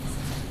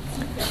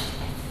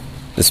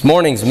This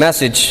morning's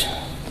message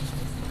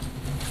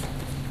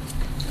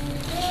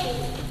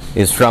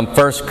is from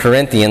 1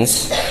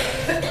 Corinthians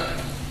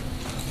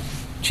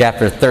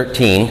chapter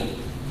 13,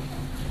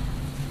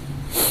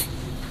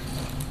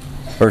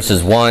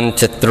 verses 1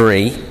 to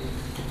 3.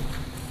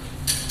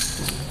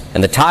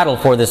 And the title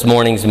for this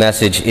morning's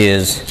message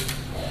is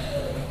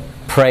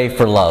Pray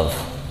for Love.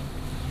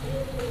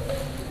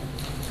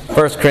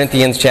 1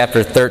 Corinthians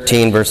chapter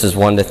 13, verses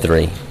 1 to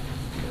 3.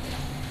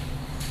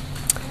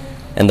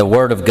 And the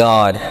Word of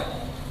God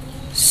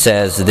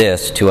says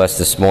this to us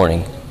this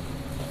morning.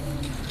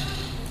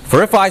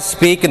 For if I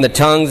speak in the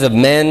tongues of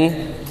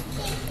men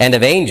and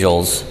of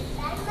angels,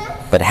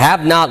 but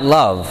have not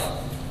love,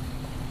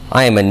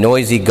 I am a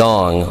noisy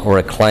gong or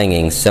a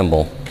clanging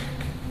cymbal.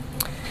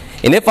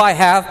 And if I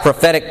have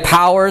prophetic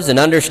powers and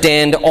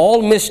understand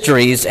all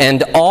mysteries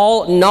and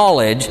all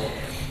knowledge,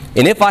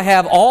 and if I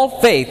have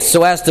all faith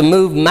so as to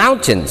move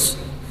mountains,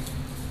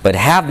 but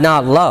have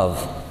not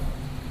love,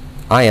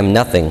 I am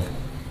nothing.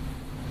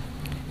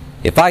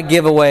 If I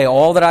give away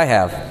all that I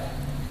have,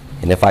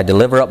 and if I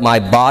deliver up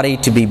my body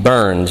to be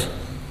burned,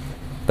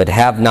 but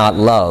have not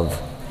love,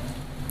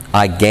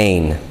 I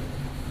gain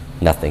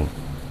nothing.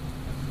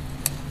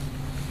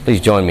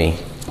 Please join me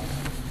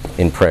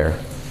in prayer.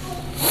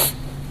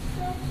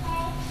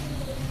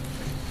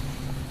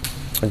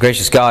 Our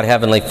gracious God,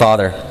 Heavenly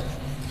Father,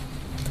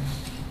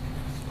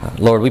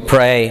 Lord, we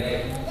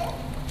pray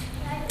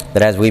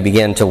that as we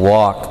begin to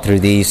walk through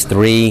these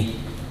three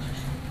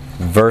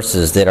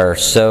verses that are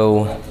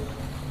so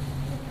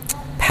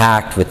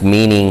packed with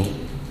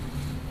meaning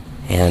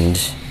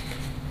and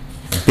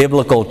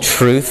biblical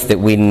truth that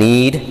we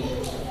need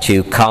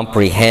to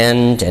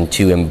comprehend and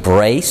to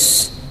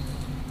embrace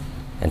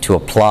and to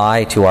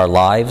apply to our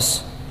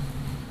lives.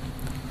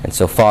 And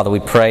so, Father, we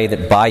pray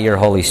that by your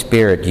Holy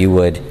Spirit you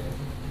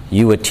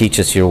would teach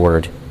us your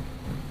word.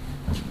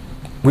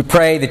 We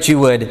pray that you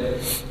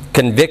would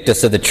convict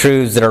us of the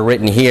truths that are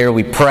written here.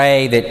 We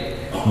pray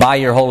that by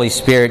your Holy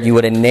Spirit you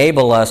would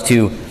enable us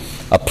to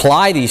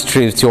apply these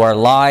truths to our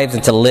lives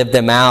and to live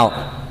them out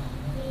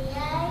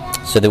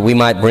so that we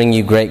might bring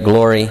you great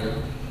glory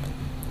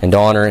and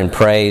honor and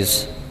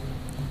praise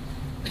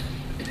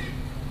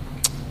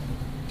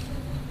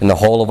in the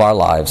whole of our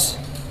lives,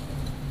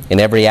 in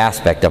every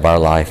aspect of our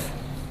life.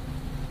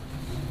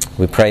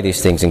 We pray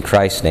these things in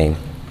Christ's name.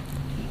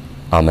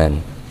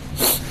 Amen.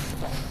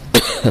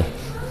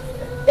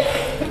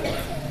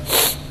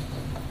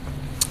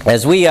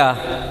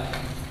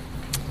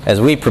 As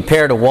we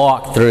prepare to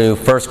walk through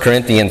 1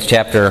 Corinthians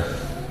chapter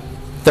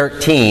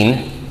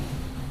 13,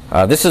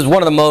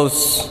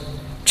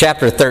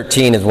 chapter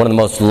 13 is one of the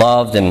most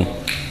loved and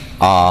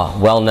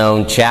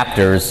well-known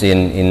chapters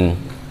in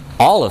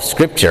all of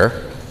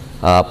Scripture,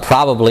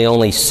 probably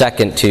only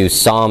second to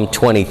Psalm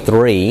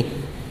 23,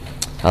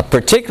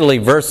 particularly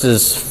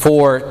verses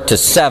 4 to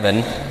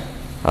 7.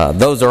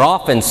 Those are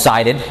often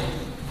cited.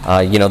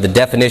 The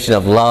definition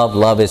of love: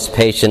 love is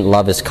patient,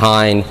 love is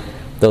kind.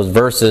 Those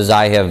verses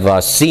I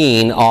have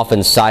seen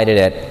often cited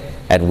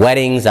at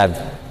weddings.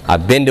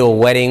 I've been to a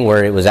wedding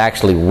where it was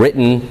actually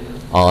written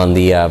on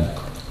the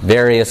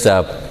various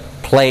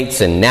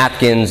plates and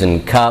napkins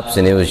and cups,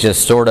 and it was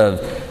just sort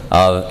of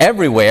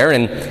everywhere,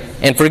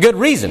 and for good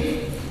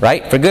reason,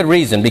 right? For good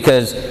reason,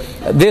 because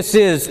this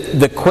is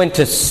the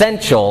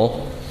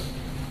quintessential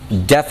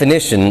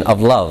definition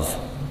of love.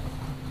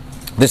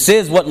 This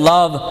is what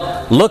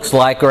love looks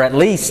like, or at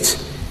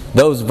least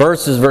those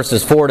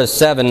verses 4 to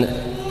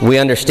 7, we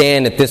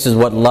understand that this is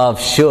what love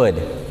should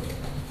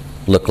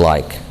look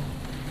like.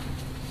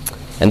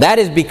 And that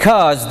is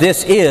because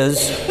this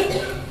is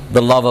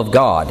the love of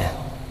God.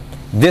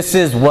 This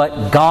is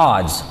what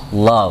God's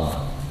love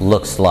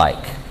looks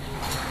like.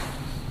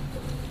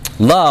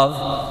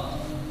 Love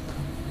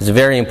is a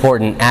very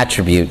important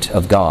attribute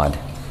of God.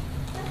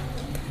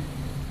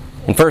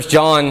 In 1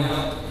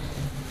 John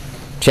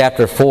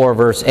chapter 4,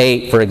 verse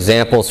 8, for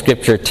example,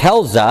 Scripture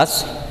tells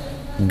us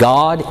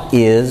God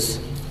is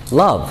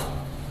love.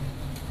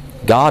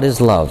 God is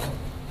love.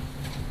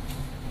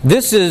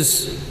 This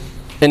is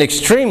an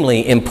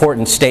extremely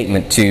important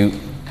statement to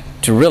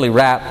really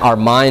wrap our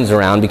minds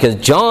around, because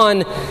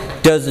John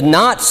does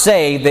not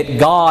say that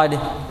God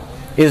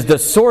is the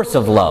source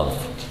of love.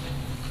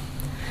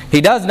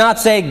 He does not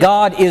say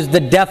God is the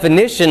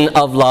definition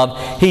of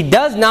love. He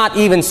does not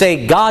even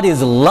say God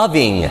is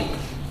loving.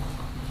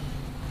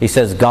 He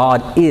says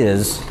God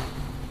is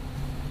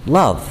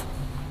love.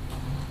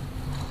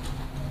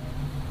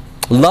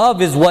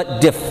 Love is what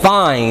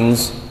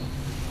defines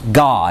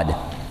God.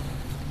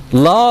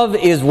 Love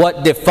is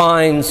what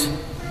defines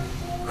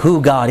who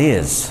God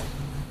is.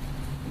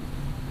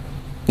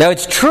 Now,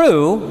 it's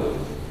true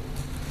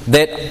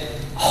that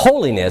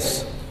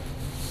holiness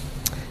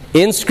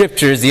in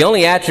Scripture is the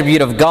only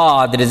attribute of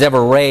God that is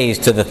ever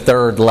raised to the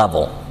third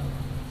level.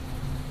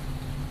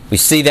 We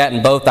see that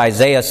in both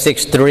Isaiah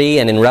 6:3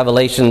 and in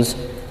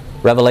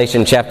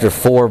Revelation chapter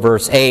 4,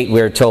 verse 8. We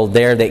are told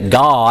there that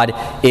God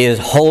is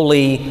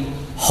holy,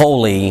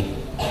 holy,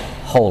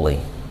 holy.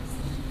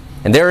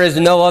 And there is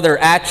no other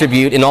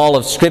attribute in all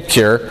of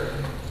Scripture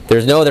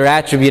There's no other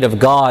attribute of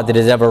God that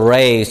is ever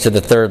raised to the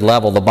third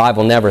level. The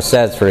Bible never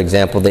says, for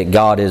example, that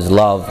God is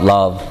love,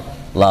 love,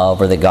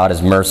 love, or that God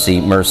is mercy,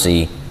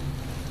 mercy,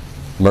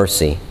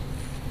 mercy.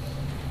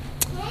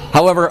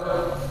 However,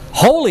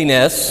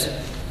 holiness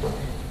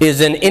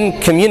is an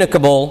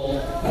incommunicable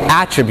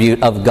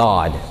attribute of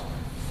God.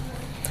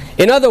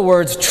 In other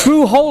words,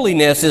 true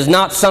holiness is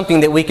not something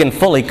that we can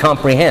fully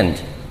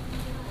comprehend.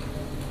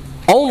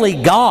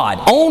 Only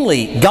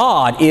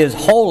God is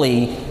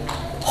holy,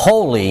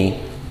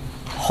 holy,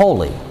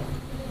 holy.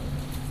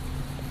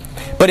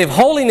 But if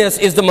holiness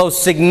is the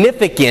most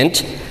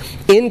significant,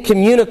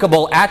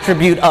 incommunicable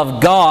attribute of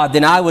God,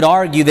 then I would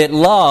argue that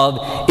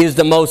love is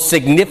the most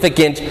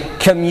significant,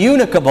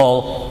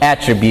 communicable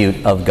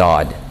attribute of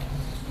God.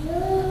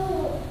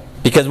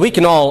 Because we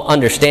can all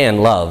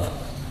understand love.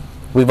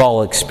 We've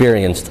all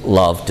experienced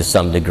love to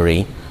some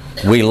degree.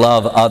 We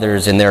love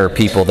others, and there are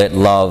people that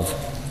love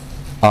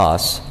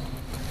us.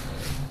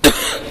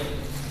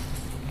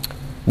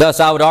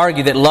 Thus, I would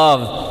argue that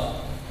love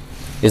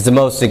is the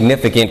most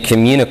significant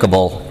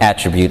communicable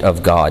attribute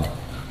of God.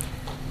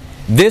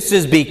 This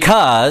is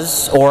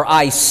because, or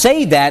I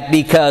say that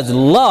because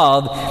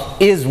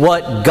love is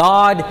what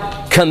God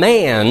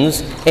commands,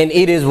 and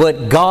it is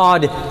what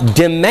God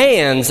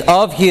demands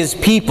of His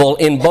people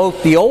in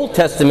both the Old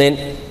Testament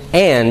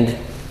and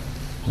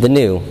the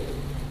New.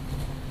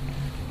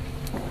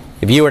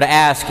 If you were to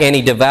ask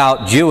any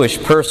devout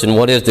Jewish person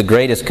what is the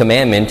greatest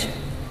commandment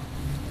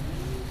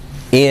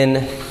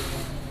in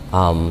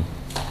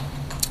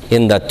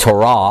the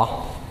Torah,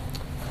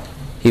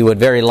 he would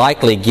very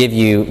likely give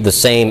you the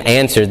same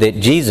answer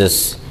that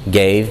Jesus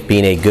gave,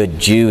 being a good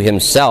Jew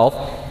himself,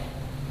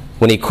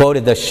 when he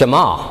quoted the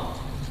Shema.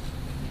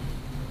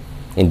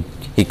 And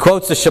he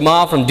quotes the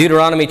Shema from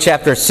Deuteronomy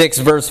chapter 6,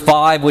 verse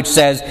 5, which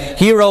says,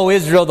 "Hear, O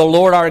Israel, the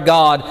Lord our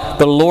God,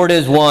 the Lord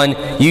is one.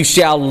 You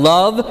shall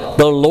love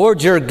the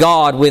Lord your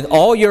God with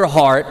all your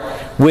heart,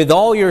 with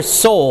all your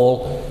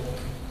soul,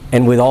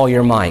 and with all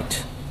your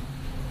might."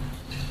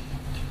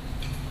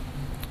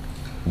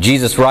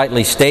 Jesus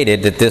rightly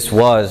stated that this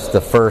was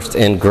the first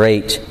and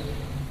great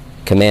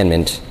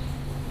commandment.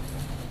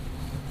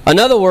 In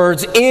other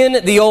words,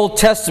 in the Old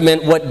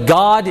Testament, what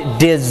God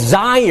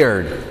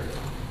desired,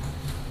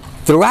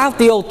 throughout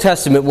the Old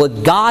Testament,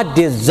 what God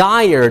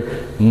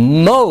desired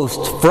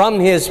most from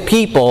His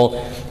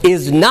people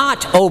is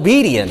not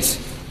obedience,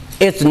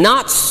 it's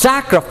not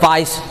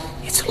sacrifice,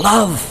 it's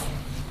love.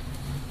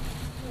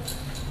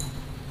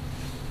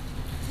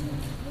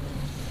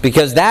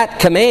 Because that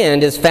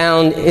command is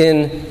found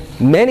in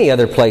many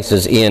other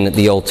places in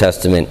the Old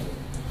Testament.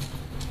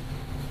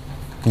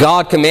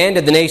 God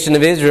commanded the nation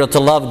of Israel to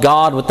love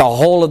God with the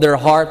whole of their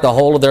heart, the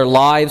whole of their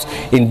lives.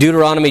 In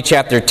Deuteronomy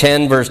chapter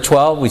 10, verse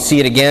 12, we see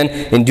it again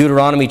in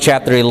Deuteronomy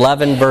chapter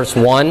 11, verse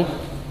 1.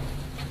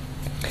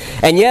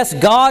 And yes,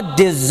 God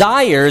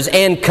desires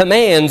and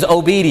commands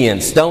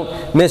obedience.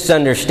 Don't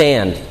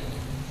misunderstand.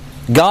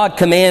 God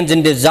commands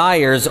and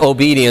desires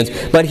obedience,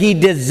 but He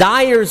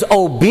desires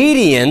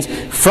obedience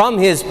from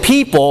His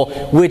people,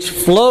 which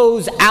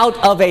flows out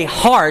of a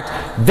heart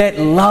that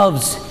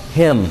loves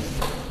Him.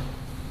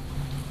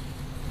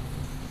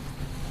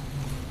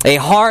 A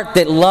heart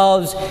that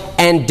loves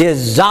and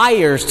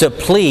desires to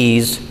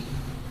please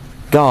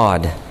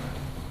God.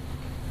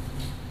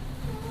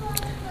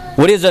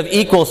 What is of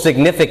equal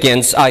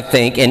significance, I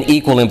think, and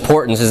equal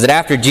importance is that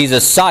after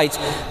Jesus cites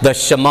the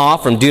Shema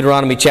from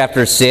Deuteronomy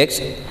chapter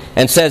 6,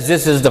 and says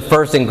this is the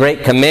first and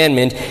great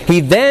commandment, He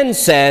then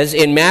says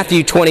in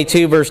Matthew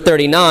 22, verse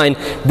 39,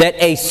 that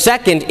a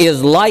second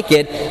is like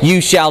it: you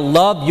shall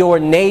love your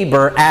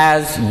neighbor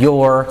as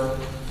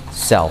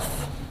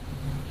yourself.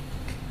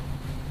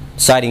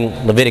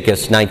 Citing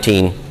Leviticus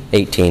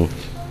 19:18.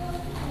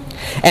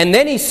 And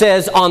then He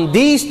says, on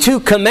these two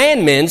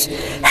commandments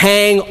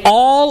hang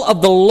all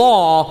of the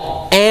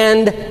law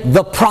and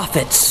the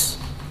prophets.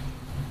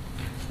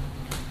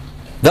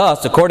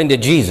 Thus, according to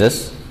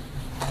Jesus,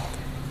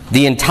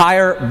 the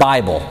entire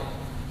Bible,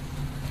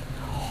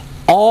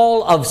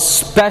 all of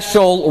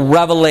special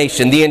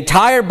revelation, the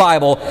entire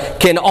Bible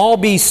can all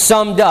be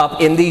summed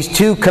up in these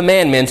two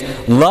commandments: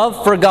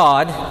 love for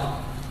God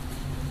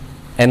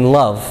and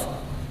love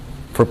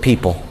for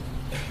people.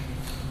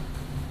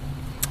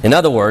 In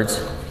other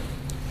words,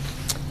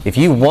 if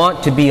you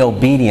want to be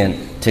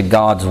obedient to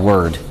God's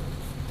Word,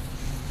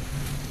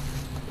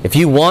 if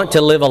you want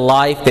to live a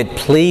life that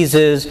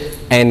pleases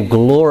and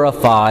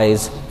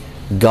glorifies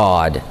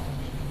God,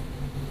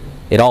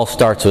 it all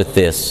starts with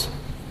this: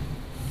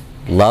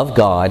 love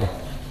God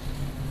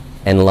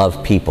and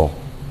love people.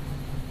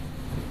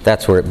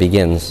 That's where it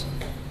begins.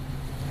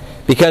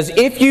 Because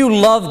if you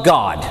love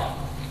God,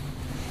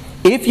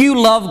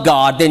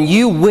 then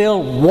you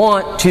will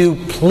want to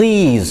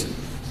please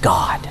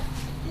God.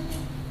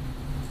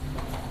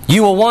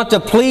 You will want to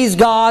please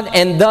God,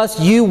 and thus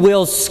you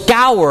will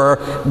scour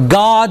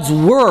God's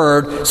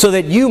Word so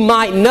that you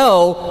might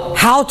know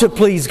how to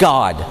please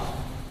God.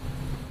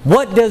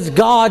 What does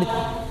God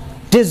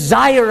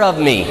desire of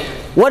me?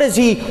 What does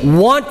He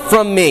want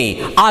from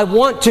me? I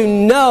want to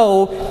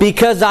know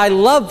because I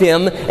love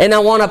Him and I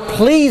want to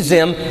please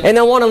Him and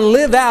I want to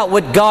live out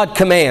what God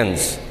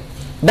commands.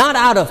 Not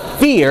out of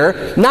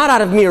fear, not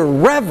out of mere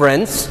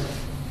reverence,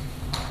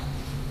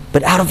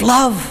 but out of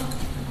love.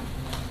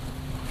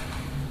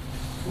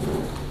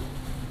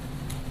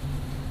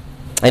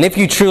 And if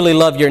you truly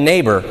love your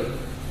neighbor,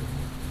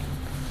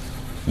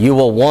 you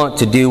will want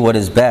to do what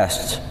is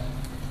best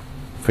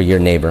for your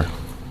neighbor.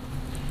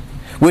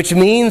 Which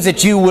means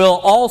that you will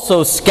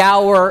also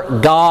scour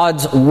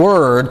God's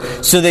Word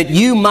so that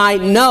you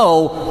might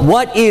know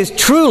what is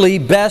truly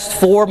best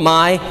for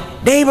my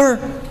neighbor.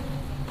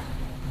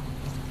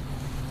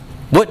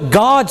 What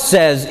God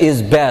says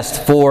is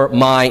best for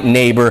my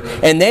neighbor.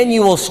 And then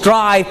you will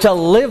strive to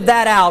live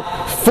that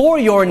out for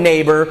your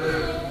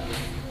neighbor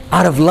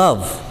out of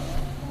love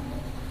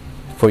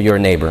for your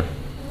neighbor.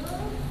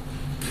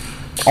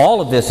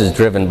 All of this is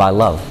driven by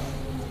love.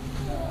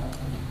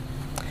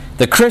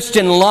 The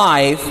Christian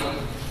life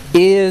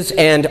is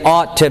and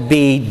ought to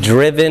be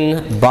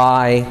driven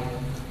by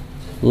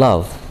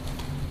love.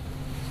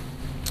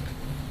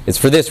 It's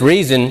for this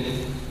reason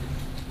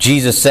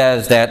Jesus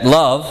says that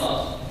love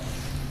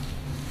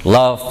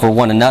for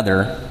one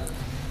another,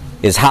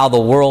 is how the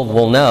world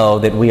will know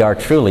that we are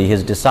truly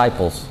His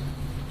disciples.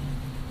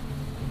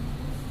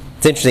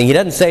 It's interesting, He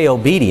doesn't say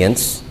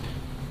obedience.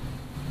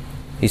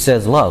 He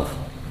says love.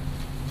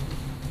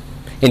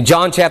 In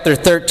John chapter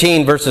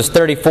 13, verses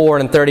 34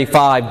 and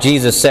 35,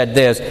 Jesus said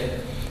this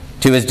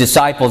to His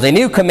disciples, "A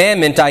new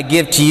commandment I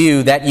give to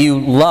you, that you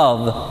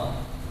love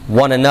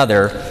one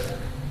another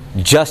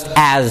just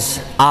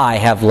as I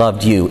have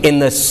loved you." In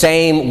the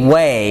same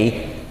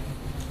way,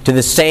 to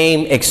the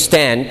same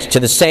extent, to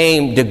the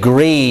same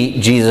degree,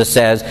 Jesus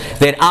says,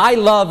 that I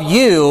love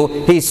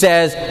you, He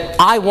says,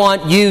 I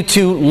want you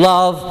to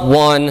love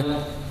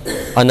one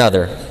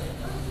another.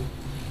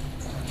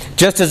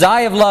 Just as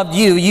I have loved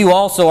you, you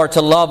also are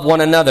to love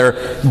one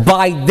another.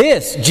 By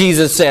this,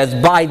 Jesus says,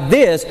 by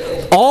this,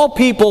 all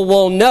people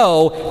will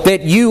know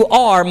that you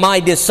are my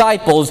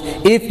disciples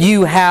if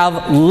you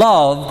have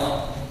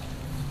love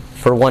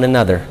for one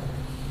another.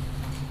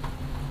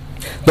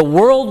 The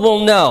world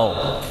will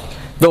know.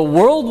 The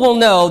world will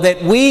know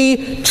that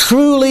we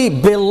truly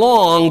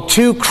belong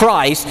to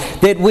Christ,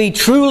 that we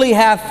truly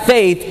have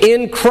faith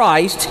in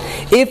Christ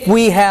if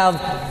we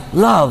have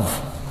love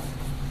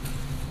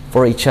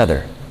for each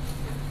other.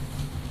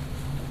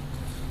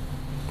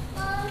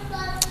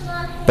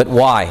 But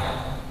why?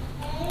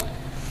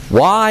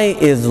 Why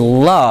is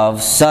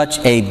love such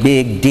a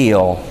big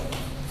deal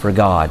for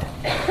God?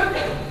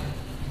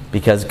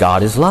 Because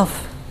God is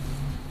love.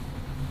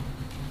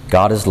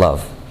 God is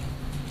love.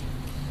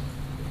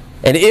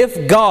 And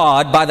if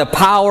God, by the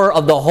power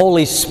of the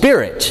Holy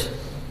Spirit,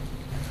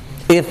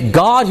 if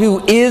God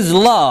who is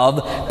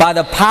love, by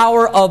the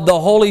power of the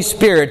Holy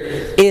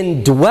Spirit,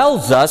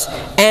 indwells us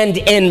and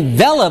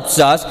envelops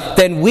us,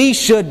 then we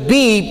should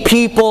be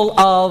people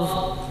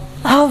of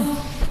love.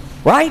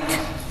 Right?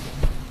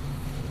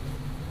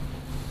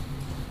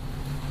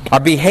 Our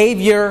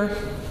behavior,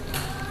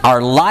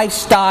 our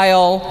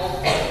lifestyle,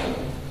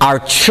 our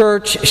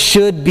church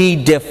should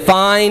be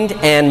defined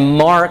and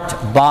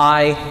marked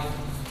by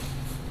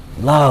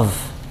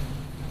love.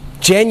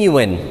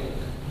 Genuine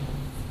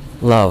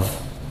love.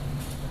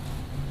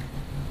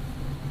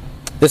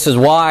 This is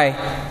why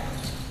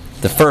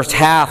the first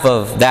half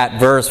of that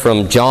verse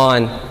from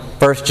John,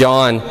 1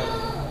 John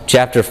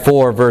chapter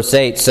 4, verse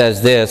 8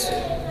 says this: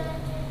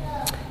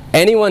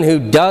 anyone who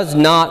does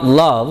not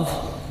love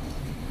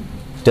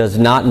does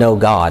not know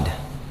God,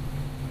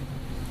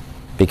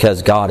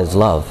 because God is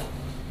love.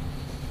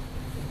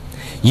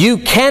 You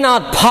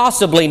cannot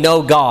possibly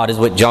know God, is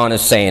what John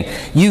is saying.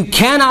 You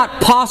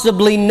cannot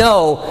possibly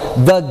know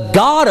the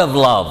God of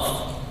love.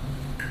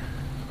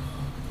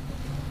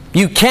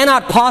 You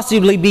cannot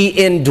possibly be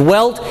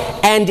indwelt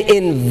and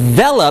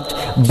enveloped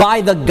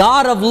by the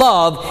God of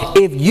love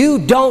if you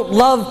don't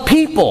love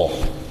people.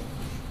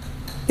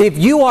 If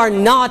you are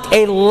not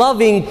a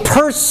loving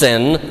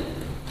person,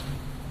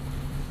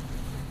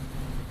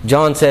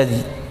 John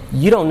says,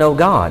 you don't know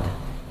God.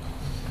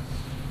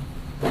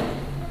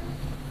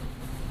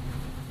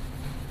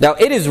 Now,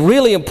 it is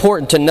really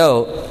important to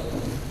note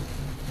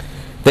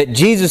that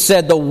Jesus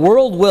said, the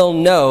world will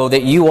know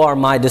that you are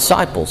my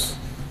disciples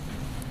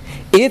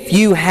if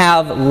you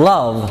have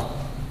love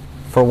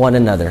for one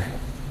another.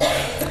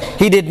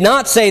 He did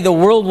not say the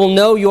world will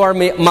know you are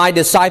my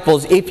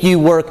disciples if you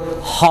work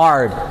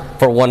hard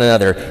for one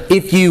another,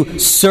 if you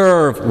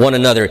serve one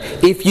another,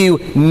 if you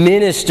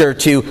minister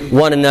to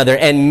one another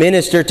and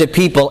minister to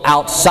people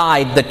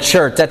outside the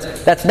church.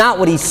 That's not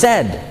what he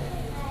said.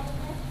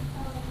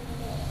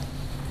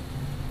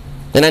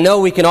 And I know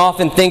we can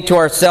often think to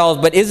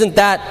ourselves, but isn't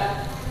that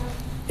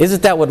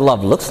what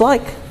love looks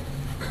like?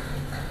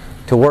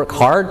 To work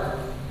hard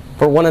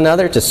for one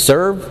another, to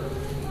serve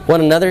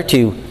one another,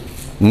 to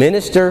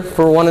minister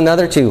for one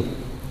another, to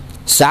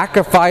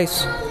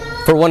sacrifice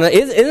for one another.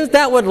 Isn't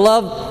that what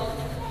love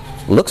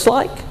looks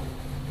like?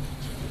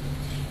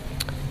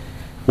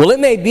 Well, it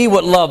may be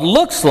what love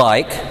looks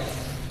like,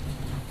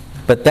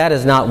 but that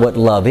is not what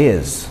love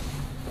is.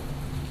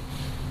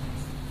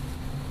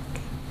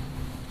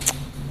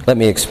 Let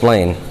me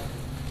explain.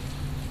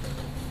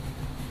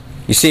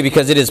 You see,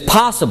 because it is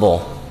possible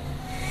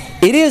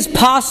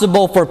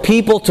for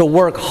people to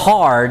work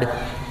hard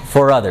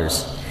for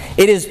others.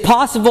 It is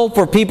possible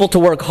for people to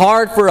work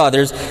hard for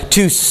others,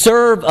 to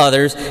serve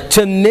others,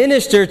 to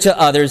minister to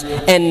others,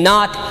 and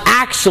not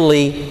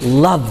actually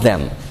love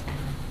them.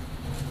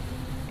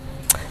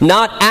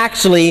 Not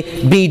actually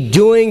be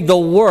doing the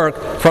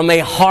work from a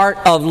heart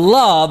of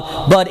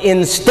love, but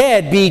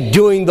instead be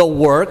doing the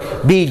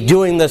work, be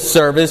doing the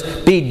service,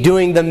 be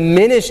doing the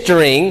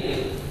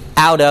ministering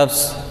out of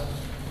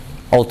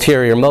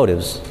ulterior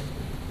motives,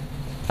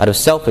 out of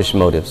selfish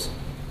motives,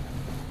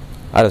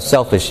 out of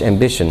selfish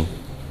ambition.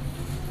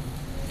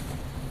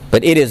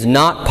 But it is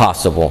not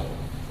possible.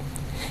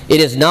 It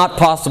is not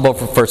possible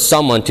for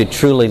someone to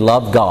truly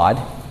love God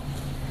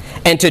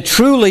and to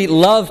truly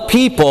love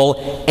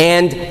people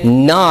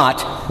and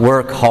not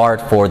work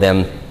hard for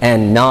them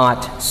and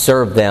not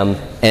serve them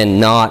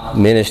and not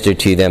minister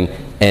to them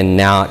and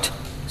not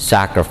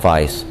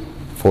sacrifice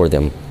for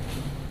them.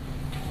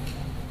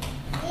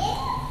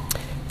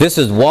 This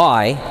is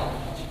why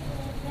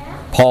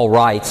Paul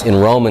writes in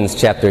Romans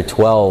chapter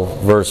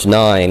 12, verse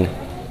 9,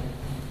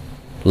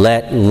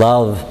 let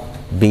love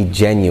be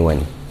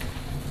genuine.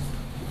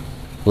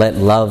 Let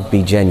love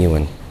be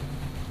genuine.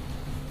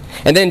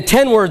 And then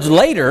 10 words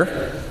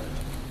later,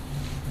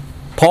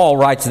 Paul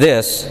writes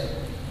this,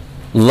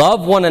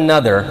 love one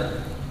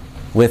another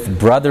with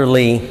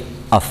brotherly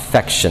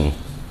affection.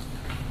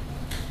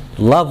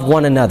 Love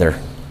one another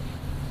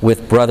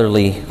with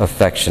brotherly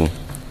affection.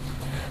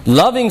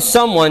 Loving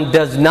someone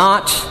does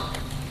not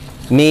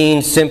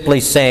mean simply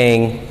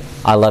saying,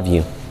 I love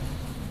you.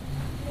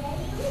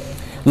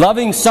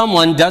 Loving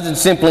someone doesn't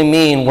simply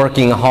mean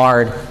working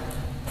hard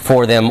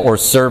for them or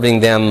serving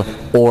them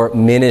or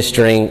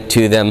ministering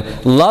to them.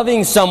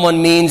 Loving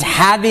someone means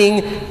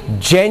having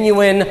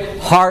genuine,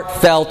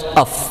 heartfelt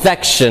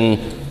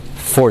affection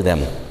for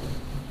them.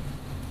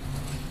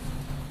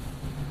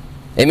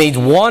 It means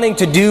wanting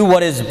to do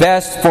what is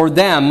best for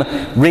them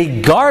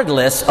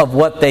regardless of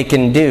what they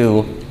can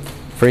do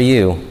for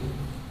you.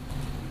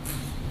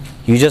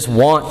 You just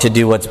want to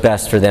do what's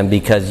best for them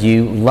because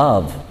you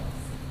love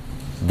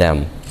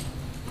them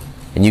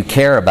and you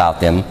care about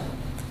them,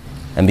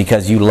 and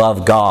because you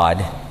love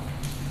God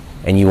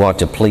and you want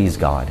to please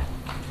God.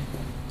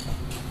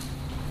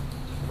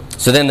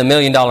 So then the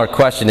million-dollar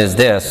question is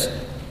this: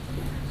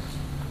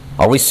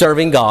 are we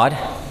serving God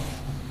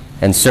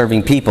and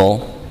serving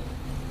people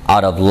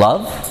out of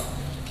love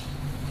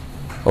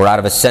or out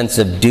of a sense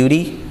of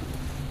duty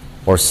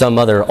or some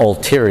other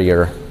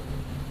ulterior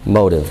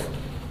motive?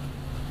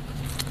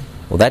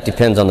 Well, that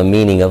depends on the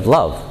meaning of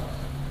love.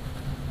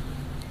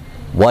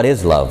 What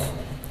is love?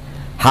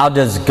 How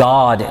does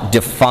God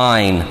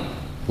define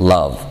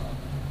love?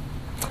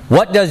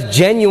 What does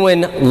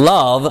genuine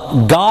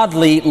love,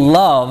 godly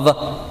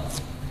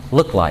love,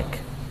 look like?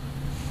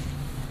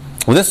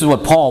 Well, this is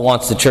what Paul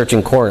wants the church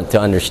in Corinth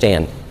to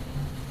understand.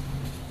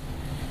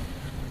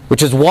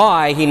 Which is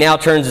why he now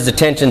turns his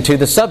attention to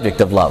the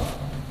subject of love.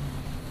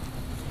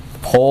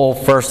 The whole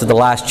first of the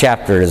last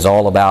chapter is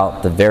all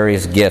about the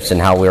various gifts and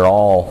how we're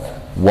all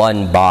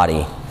one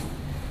body.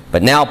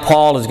 But now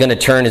Paul is going to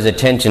turn his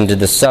attention to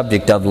the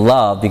subject of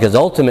love, because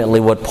ultimately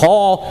what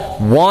Paul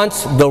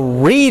wants the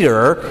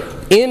reader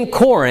in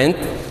Corinth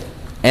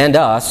and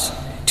us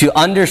to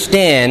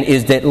understand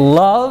is that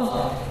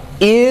love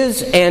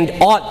is and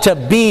ought to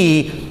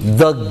be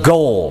the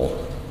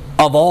goal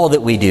of all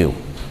that we do.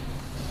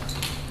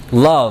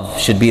 Love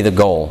should be the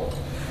goal.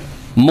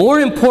 More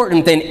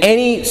important than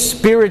any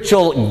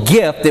spiritual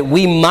gift that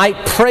we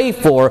might pray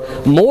for,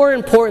 more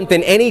important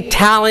than any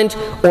talent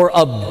or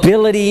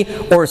ability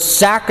or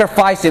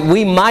sacrifice that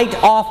we might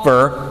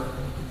offer,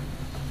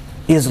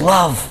 is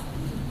love.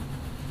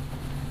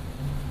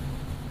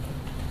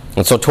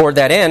 And so toward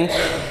that end,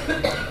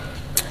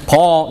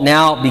 Paul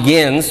now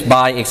begins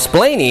by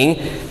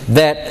explaining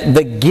that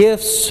the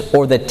gifts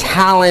or the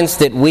talents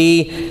that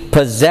we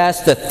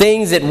possess, the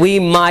things that we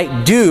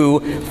might do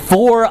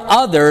for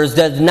others,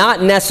 does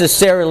not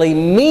necessarily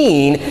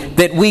mean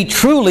that we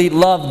truly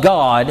love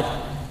God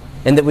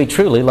and that we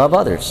truly love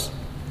others.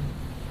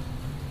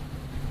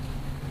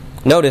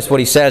 Notice what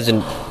he says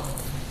in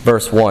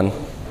verse 1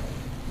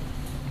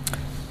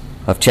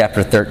 of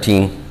chapter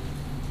 13.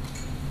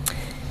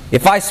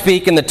 If I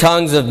speak in the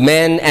tongues of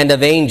men and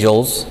of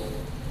angels,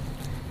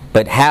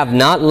 but have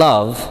not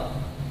love,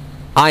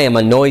 I am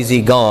a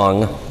noisy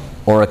gong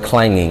or a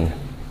clanging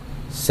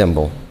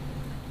cymbal.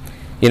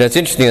 You know, it's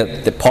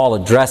interesting that Paul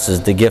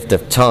addresses the gift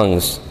of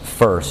tongues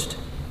first.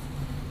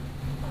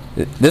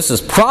 This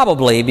is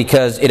probably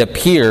because it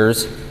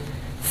appears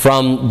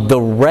from the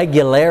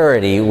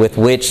regularity with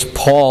which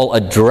Paul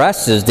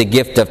addresses the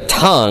gift of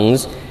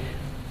tongues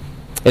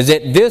is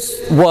that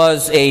this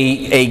was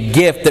a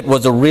gift that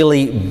was a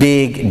really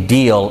big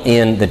deal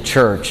in the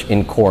church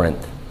in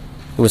Corinth.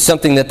 It was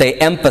something that they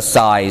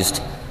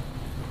emphasized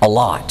a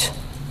lot.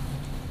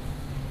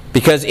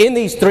 Because in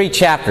these three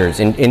chapters,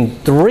 in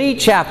three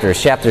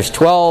chapters, chapters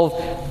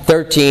 12,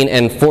 13,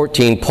 and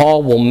 14,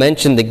 Paul will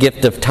mention the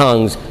gift of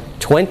tongues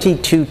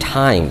 22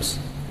 times.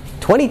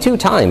 22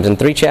 times in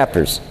three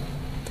chapters.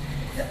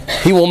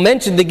 He will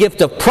mention the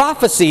gift of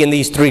prophecy in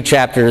these three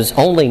chapters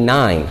only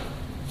 9.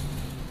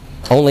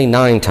 Only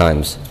 9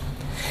 times.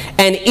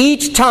 And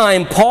each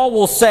time Paul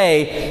will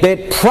say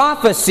that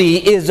prophecy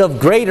is of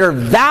greater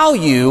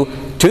value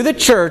to the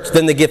church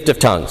than the gift of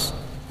tongues.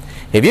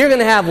 If you're going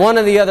to have one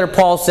or the other,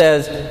 Paul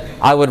says,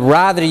 I would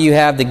rather you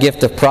have the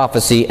gift of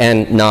prophecy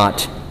and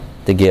not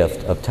the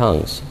gift of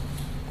tongues.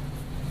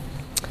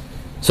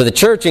 So the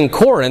church in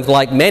Corinth,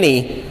 like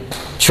many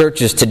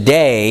churches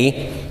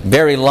today,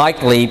 very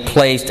likely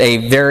placed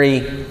a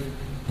very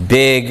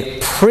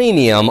big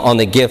premium on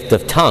the gift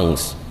of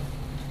tongues.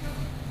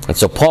 And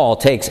so Paul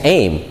takes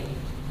aim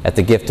at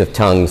the gift of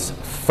tongues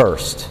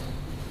first.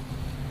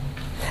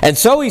 And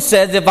so he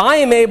says, if I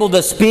am able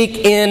to speak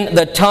in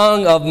the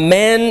tongue of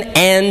men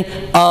and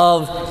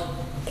of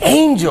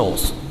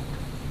angels.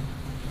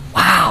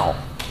 Wow.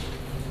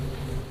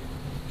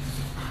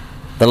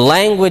 The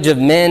language of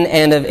men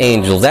and of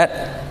angels.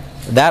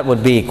 That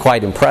would be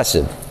quite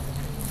impressive.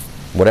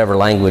 Whatever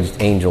language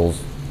angels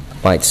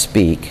might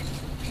speak.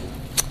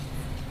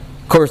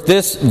 Of course,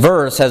 this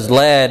verse has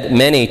led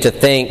many to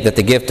think that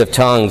the gift of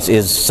tongues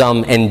is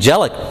some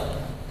angelic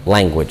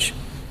language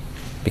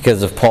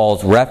because of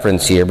Paul's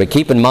reference here. But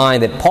keep in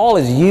mind that Paul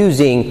is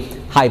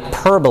using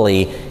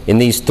hyperbole in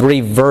these three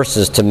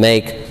verses to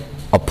make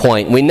a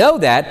point. We know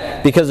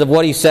that because of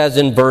what he says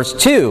in verse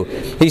 2.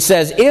 He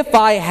says, if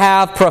I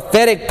have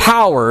prophetic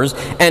powers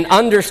and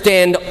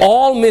understand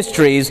all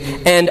mysteries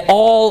and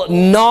all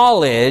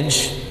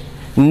knowledge,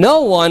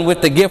 no one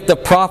with the gift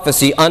of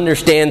prophecy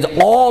understands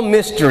all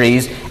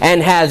mysteries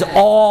and has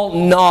all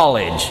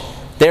knowledge.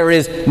 There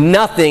is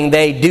nothing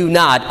they do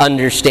not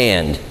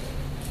understand.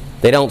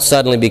 They don't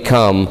suddenly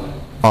become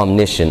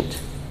omniscient.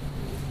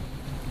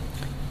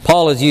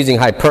 Paul is using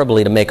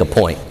hyperbole to make a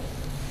point.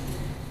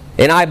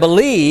 And I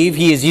believe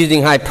he is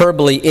using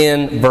hyperbole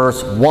in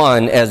verse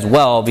 1 as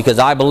well, because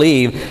I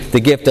believe the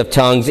gift of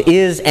tongues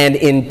is an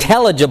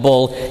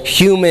intelligible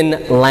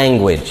human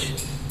language.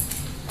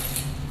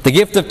 The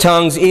gift of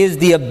tongues is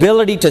the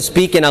ability to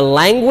speak in a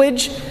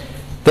language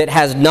that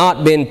has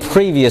not been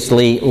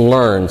previously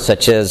learned,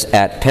 such as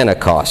at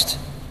Pentecost.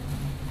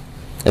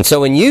 And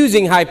so in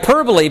using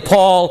hyperbole,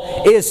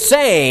 Paul is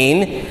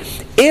saying,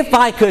 if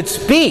I could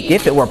speak,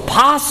 if it were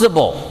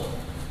possible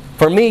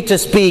for me to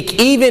speak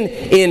even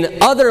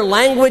in other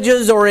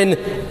languages or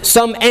in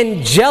some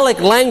angelic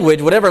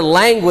language, whatever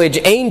language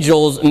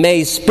angels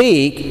may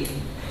speak,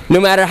 no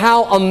matter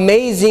how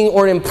amazing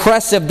or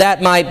impressive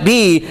that might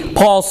be,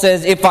 Paul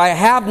says, if I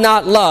have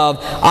not love,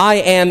 I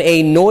am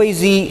a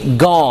noisy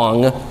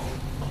gong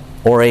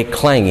or a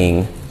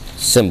clanging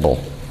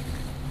cymbal.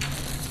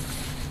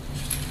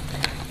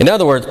 In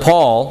other words,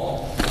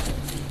 Paul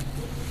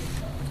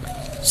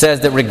says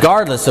that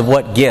regardless of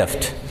what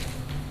gift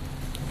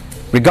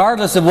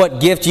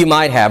you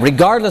might have,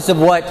 regardless of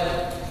what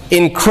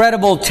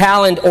incredible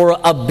talent or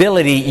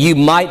ability you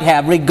might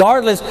have,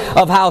 regardless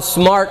of how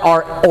smart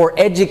or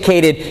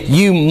educated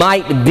you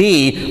might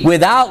be,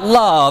 without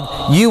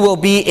love, you will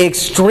be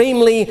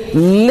extremely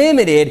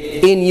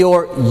limited in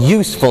your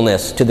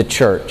usefulness to the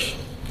church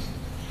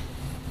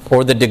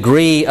or the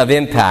degree of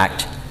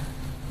impact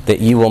that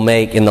you will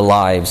make in the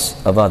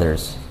lives of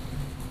others.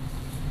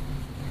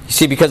 You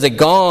see, because a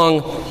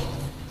gong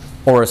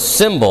or a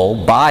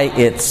cymbal by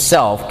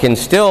itself can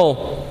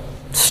still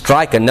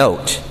strike a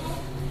note.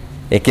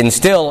 It can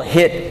still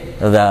hit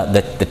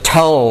the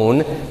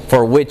tone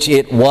for which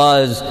it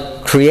was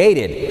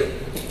created.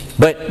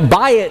 But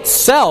by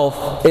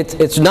itself,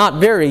 it's not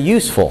very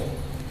useful.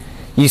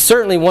 You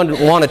certainly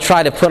want to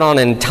try to put on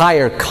an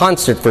entire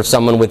concert for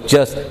someone with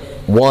just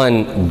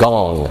one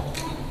gong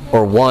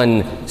or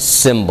one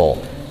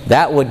cymbal.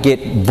 That would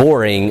get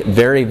boring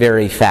very,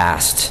 very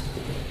fast.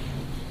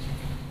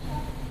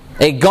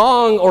 A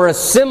gong or a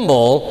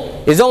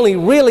cymbal is only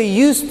really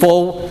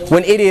useful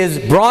when it is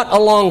brought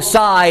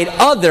alongside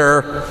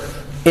other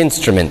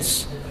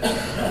instruments.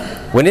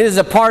 When it is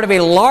a part of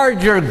a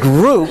larger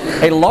group,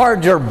 a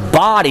larger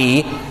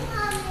body,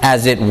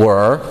 as it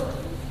were,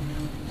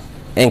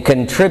 and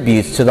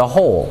contributes to the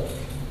whole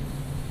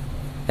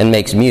and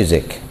makes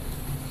music.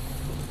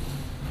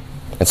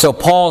 And so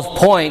Paul's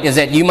point is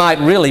that you might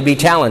really be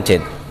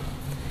talented.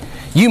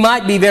 You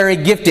might be very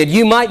gifted.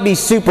 You might be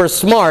super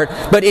smart.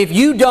 But if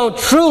you don't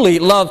truly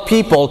love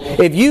people,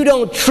 if you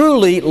don't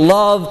truly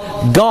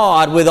love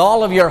God with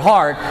all of your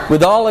heart,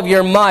 with all of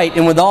your might,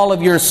 and with all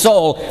of your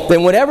soul,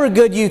 then whatever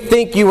good you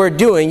think you are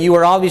doing, you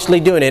are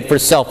obviously doing it for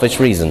selfish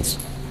reasons.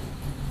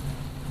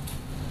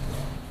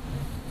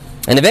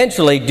 And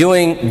eventually,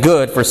 doing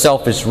good for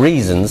selfish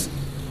reasons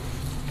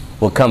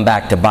will come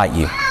back to bite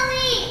you.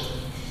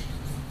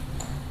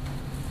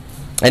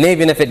 And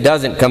even if it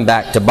doesn't come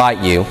back to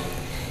bite you,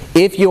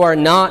 if you are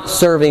not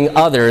serving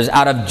others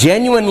out of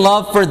genuine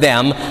love for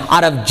them,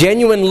 out of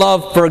genuine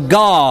love for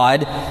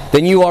God,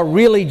 then you are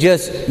really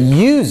just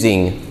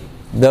using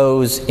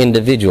those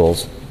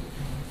individuals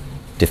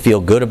to feel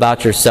good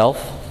about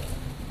yourself,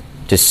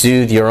 to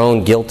soothe your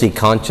own guilty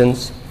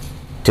conscience,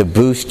 to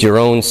boost your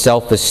own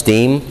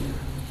self-esteem,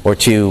 or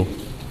to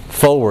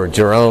forward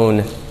your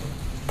own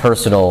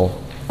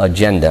personal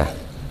agenda.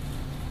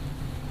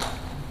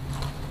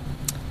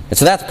 And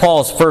so that's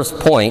Paul's first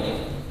point,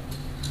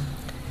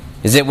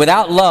 is that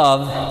without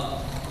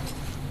love,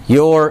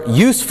 your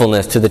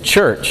usefulness to the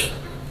church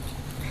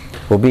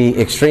will be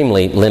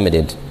extremely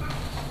limited.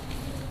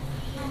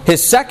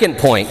 His second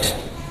point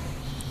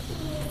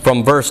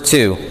from verse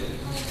 2.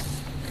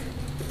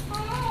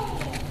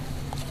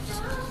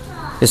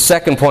 His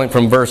second point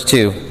from verse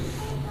 2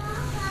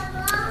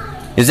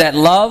 is that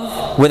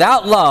love,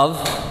 without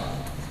love,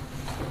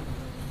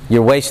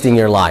 you're wasting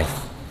your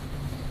life.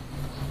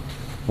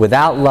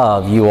 Without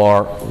love, you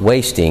are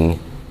wasting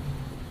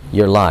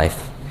your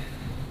life.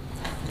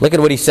 Look at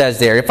what he says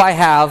there. If I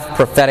have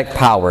prophetic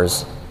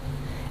powers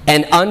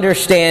and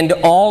understand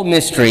all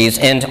mysteries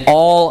and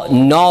all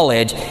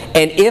knowledge,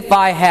 and if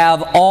I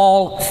have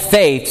all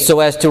faith so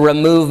as to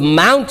remove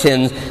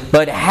mountains,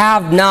 but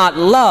have not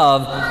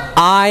love,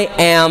 I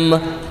am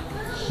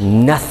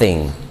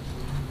nothing.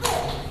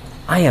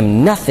 I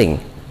am nothing,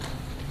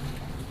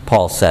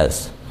 Paul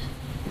says.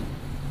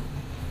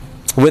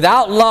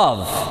 Without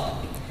love,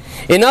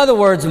 in other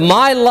words,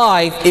 my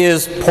life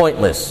is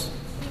pointless.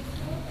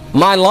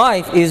 My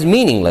life is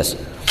meaningless.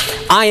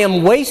 I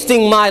am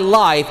wasting my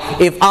life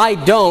if I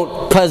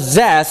don't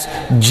possess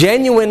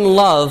genuine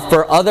love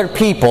for other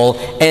people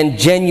and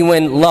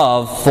genuine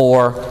love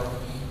for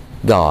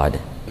God.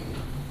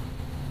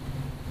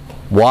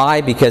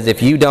 Why? Because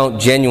if you don't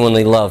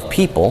genuinely love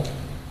people,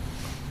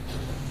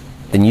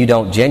 then you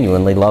don't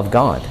genuinely love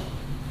God.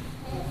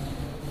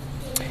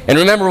 And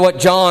remember what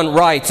John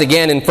writes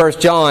again in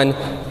 1 John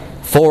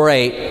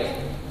 4:8.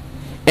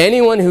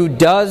 Anyone who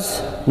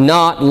does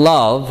not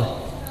love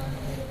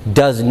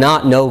does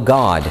not know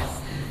God,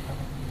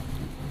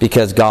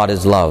 because God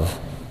is love.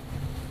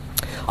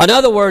 In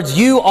other words,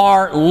 you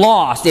are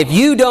lost. If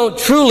you don't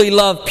truly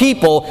love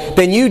people,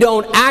 then you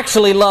don't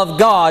actually love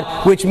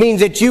God, which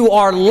means that you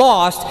are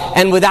lost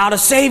and without a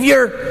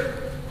Savior.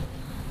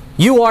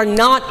 You are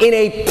not in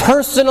a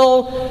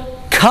personal,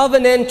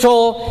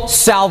 covenantal,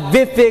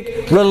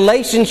 salvific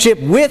relationship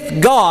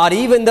with God,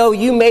 even though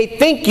you may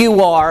think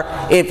you are,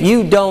 if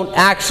you don't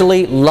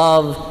actually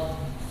love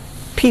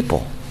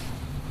people.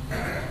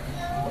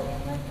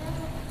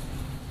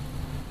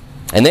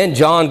 And then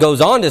John goes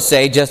on to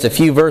say, just a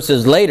few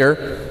verses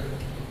later,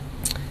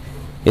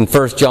 in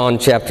 1 John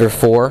chapter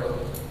 4,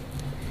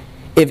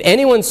 if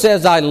anyone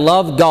says, I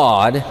love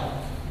God,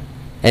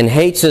 and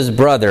hates his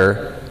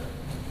brother,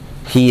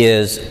 he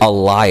is a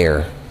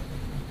liar.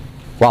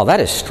 Wow,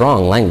 that is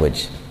strong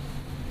language.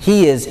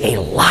 He is a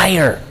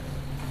liar.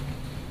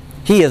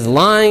 He is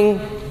lying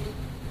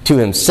to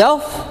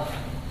himself,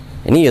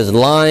 and he is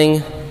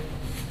lying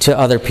to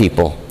other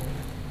people.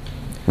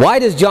 Why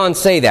does John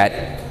say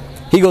that?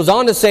 He goes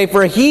on to say,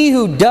 for he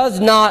who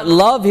does not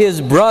love his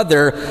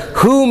brother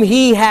whom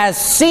he has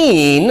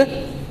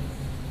seen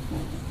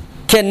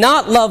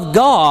cannot love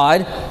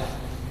God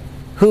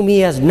whom he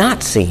has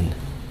not seen.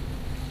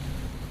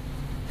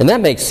 And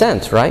that makes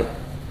sense, right?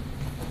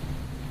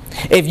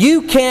 If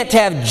you can't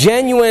have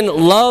genuine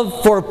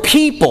love for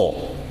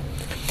people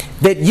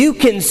that you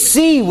can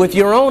see with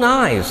your own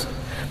eyes,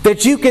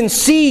 that you can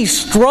see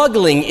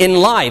struggling in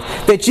life,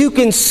 that you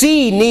can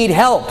see need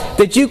help,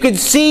 that you can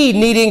see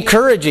need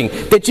encouraging,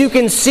 that you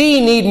can see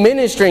need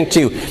ministering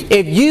to,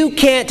 if you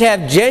can't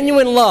have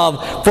genuine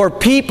love for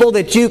people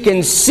that you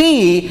can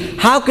see,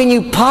 how can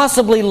you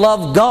possibly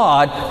love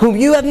God whom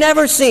you have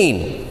never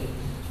seen,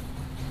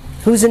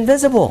 who's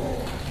invisible?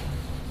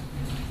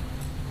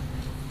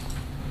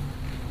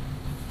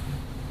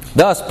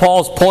 Thus,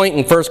 Paul's point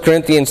in 1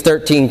 Corinthians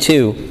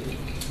 13:2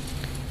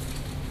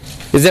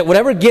 is that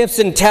whatever gifts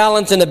and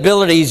talents and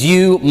abilities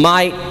you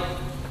might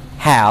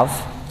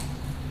have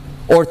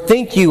or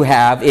think you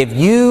have, if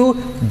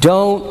you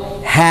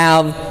don't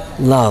have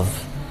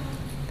love,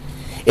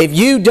 if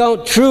you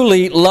don't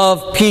truly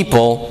love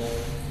people,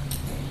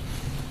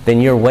 then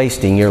you're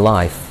wasting your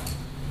life.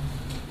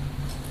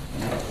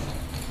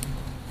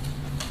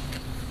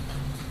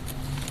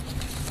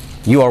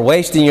 You are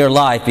wasting your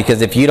life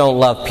because if you don't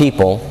love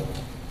people,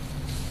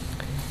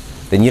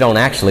 then you don't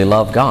actually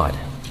love God.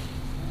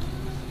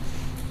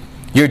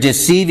 You're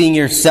deceiving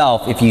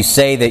yourself if you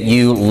say that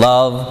you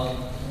love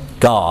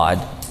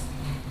God,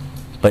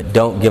 but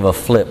don't give a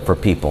flip for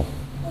people.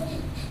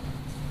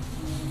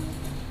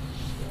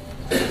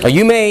 Or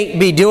you may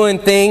be doing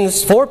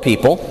things for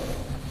people.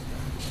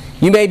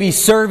 You may be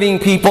serving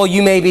people.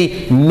 You may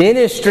be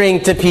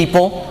ministering to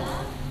people.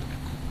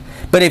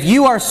 But if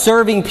you are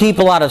serving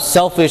people out of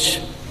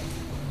selfish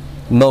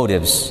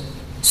motives,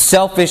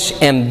 selfish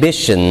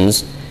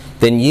ambitions,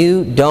 then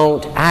you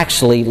don't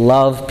actually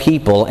love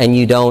people and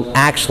you don't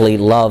actually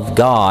love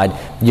God.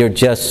 You're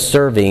just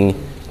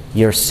serving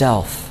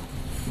yourself.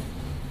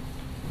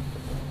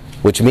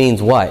 Which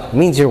means what? It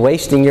means you're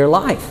wasting your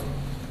life.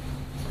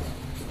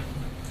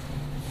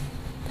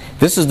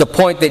 This is the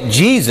point that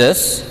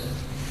Jesus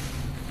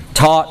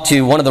taught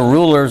to one of the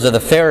rulers of the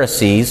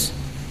Pharisees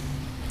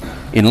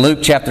in Luke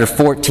chapter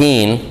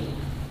 14.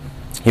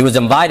 He was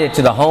invited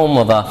to the home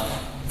of a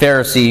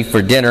Pharisee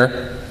for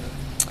dinner.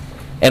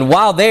 And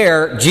while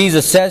there,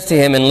 Jesus says to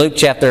him in Luke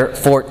chapter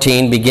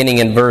 14, beginning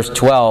in verse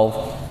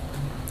 12,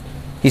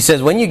 he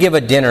says, "When you give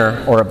a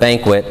dinner or a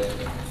banquet,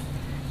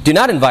 do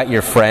not invite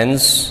your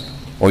friends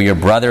or your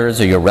brothers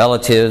or your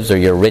relatives or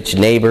your rich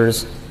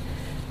neighbors,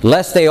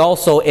 lest they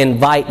also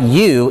invite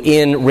you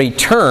in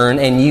return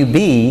and you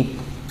be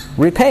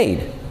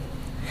repaid.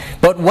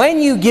 But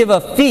when you give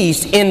a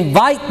feast,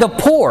 invite the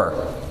poor,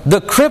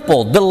 the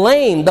crippled, the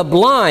lame, the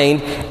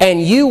blind,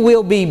 and you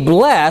will be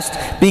blessed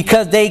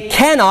because they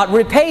cannot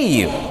repay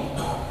you.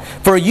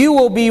 For you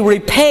will be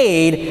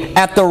repaid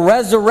at the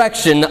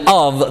resurrection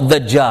of the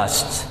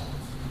just."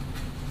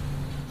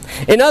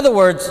 In other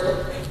words,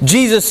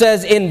 Jesus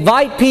says,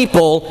 invite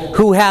people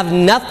who have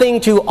nothing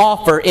to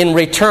offer in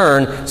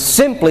return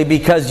simply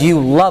because you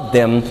love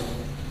them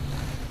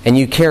and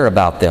you care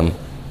about them.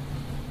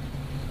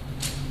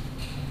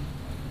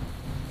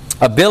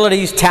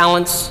 Abilities,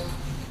 talents,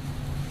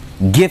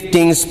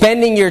 gifting,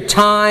 spending your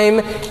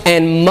time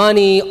and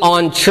money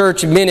on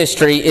church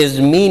ministry is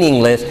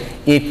meaningless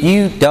if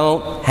you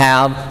don't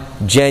have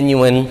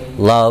genuine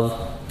love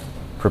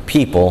for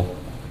people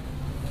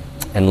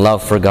and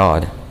love for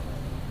God.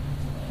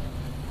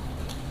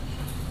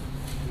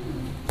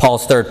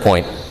 Paul's third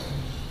point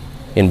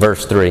in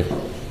verse 3.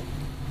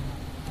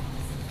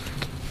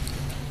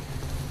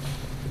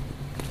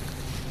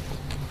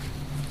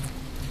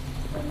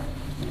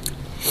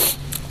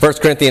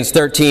 First Corinthians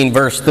 13,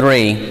 verse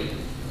 3.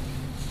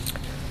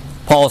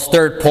 Paul's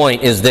third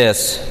point is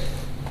this.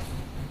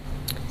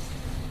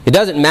 It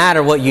doesn't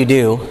matter what you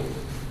do,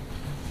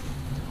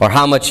 or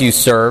how much you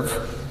serve,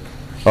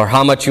 or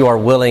how much you are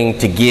willing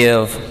to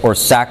give or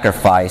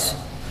sacrifice,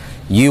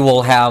 you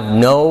will have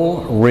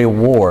no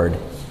reward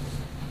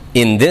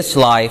in this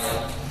life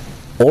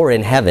or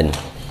in heaven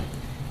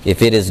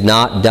if it is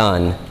not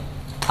done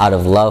out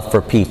of love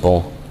for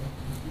people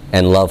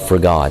and love for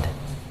God.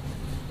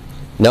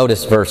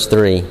 Notice verse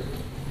 3.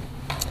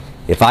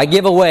 If I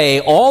give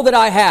away all that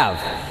I have,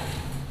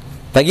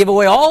 if I give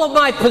away all of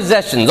my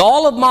possessions,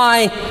 all of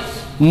my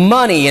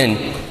money and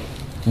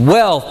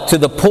wealth to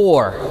the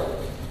poor,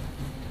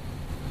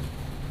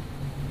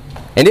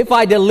 and if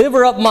I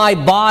deliver up my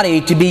body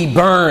to be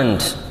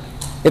burned,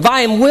 if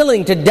I am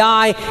willing to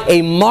die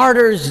a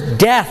martyr's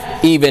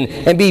death even,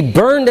 and be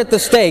burned at the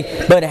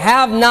stake, but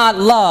have not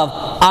love,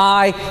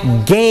 I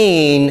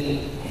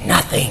gain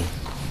nothing.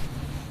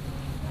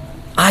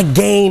 I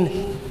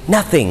gain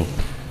nothing,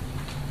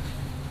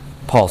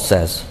 Paul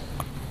says.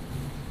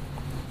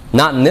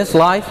 Not in this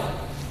life,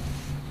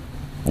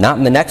 not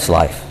in the next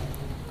life.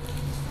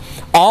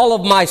 All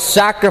of my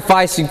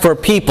sacrificing for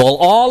people,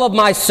 all of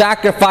my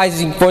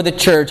sacrificing for the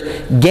church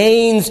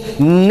gains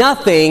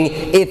nothing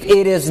if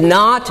it is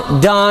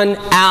not done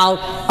out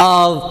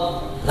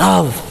of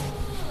love.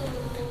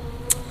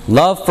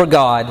 Love for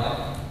God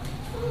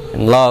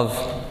and love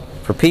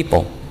for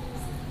people.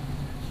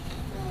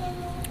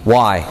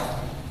 Why?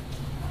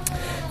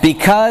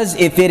 Because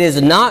if it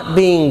is not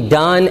being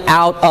done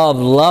out of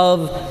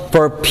love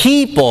for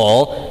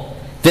people,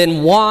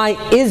 then why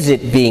is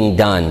it being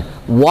done?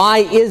 Why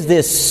is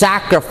this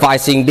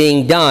sacrificing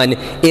being done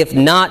if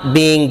not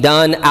being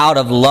done out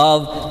of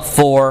love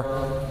for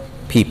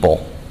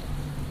people?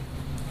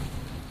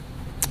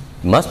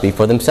 It must be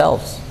for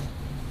themselves.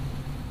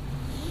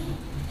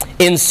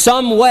 In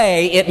some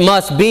way, it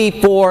must be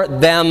for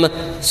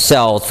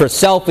themselves. For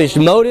selfish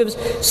motives,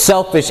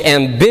 selfish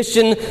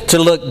ambition, to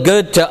look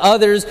good to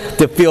others,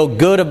 to feel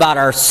good about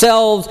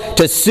ourselves,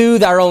 to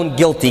soothe our own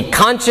guilty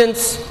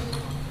conscience,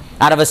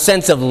 out of a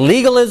sense of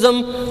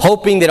legalism,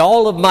 hoping that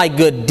all of my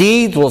good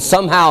deeds will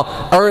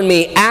somehow earn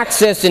me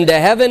access into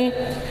heaven.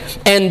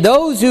 And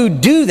those who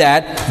do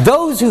that,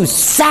 those who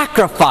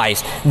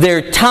sacrifice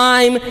their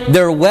time,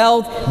 their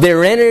wealth,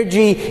 their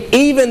energy,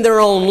 even their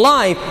own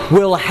life,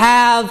 will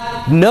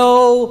have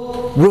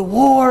no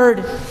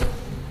reward.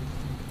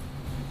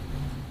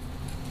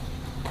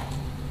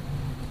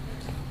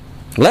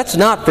 Let's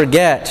not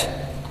forget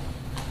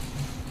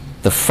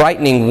the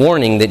frightening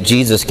warning that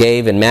Jesus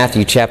gave in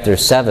Matthew chapter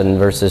 7,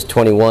 verses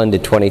 21 to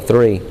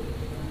 23.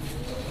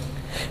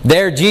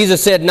 There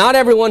Jesus said, "Not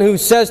everyone who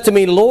says to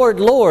me,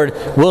 'Lord, Lord,'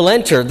 will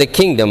enter the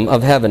kingdom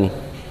of heaven,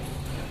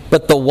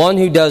 but the one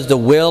who does the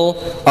will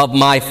of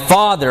my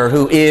Father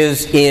who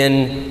is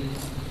in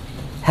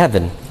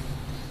heaven."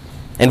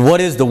 And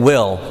what is the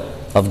will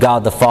of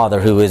God the Father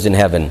who is in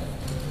heaven?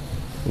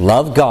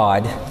 Love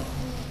God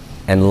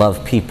and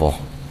love people.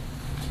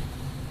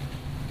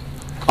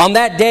 On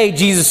that day,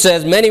 Jesus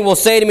says, "Many will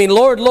say to me,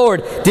 'Lord,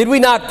 Lord, did we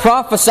not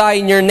prophesy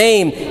in your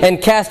name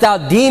and cast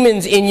out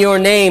demons in your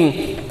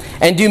name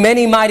and do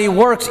many mighty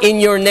works in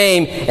your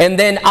name, and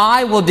then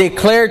I will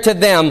declare to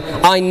them,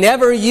 I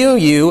never knew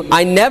you,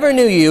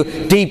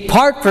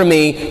 depart from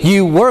me,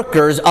 you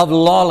workers of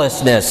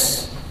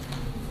lawlessness.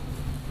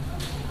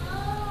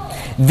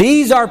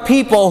 These are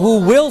people who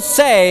will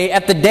say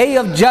at the day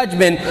of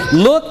judgment,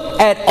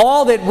 look at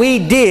all that we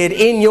did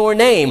in your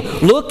name.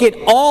 Look at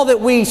all that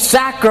we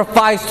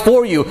sacrificed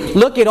for you.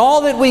 Look at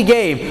all that we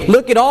gave.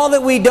 Look at all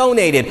that we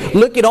donated.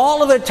 Look at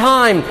all of the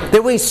time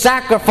that we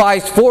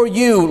sacrificed for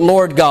you,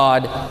 Lord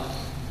God.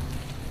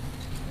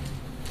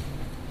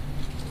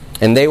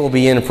 And they will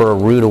be in for a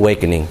rude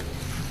awakening.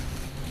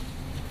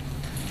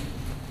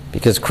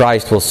 Because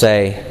Christ will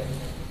say,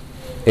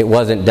 it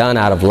wasn't done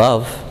out of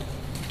love.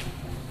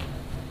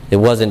 It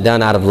wasn't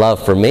done out of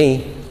love for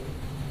me,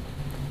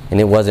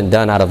 and it wasn't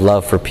done out of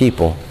love for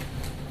people.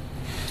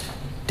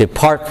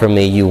 Depart from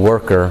me, you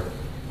worker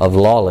of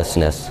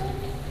lawlessness,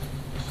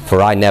 for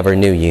I never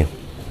knew you.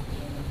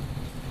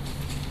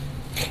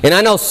 And I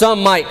know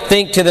some might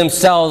think to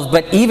themselves,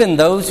 but even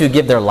those who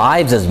give their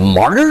lives as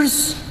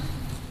martyrs?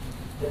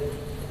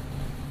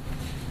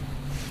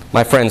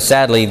 My friends,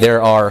 sadly,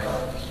 there are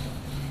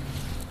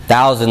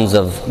thousands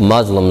of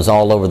Muslims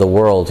all over the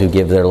world who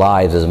give their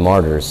lives as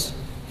martyrs,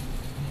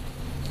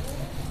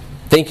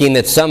 thinking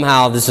that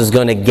somehow this is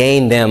going to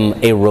gain them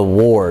a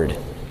reward,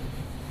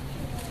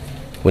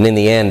 when in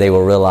the end they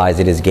will realize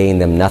it has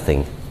gained them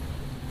nothing.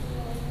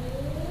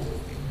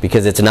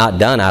 Because it's not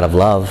done out of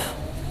love.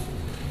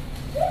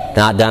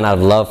 Not done out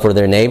of love for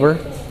their neighbor,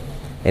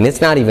 and it's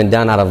not even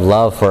done out of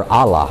love for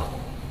Allah.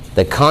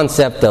 The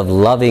concept of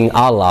loving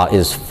Allah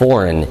is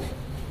foreign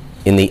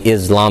in the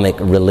Islamic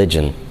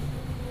religion.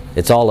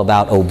 It's all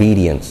about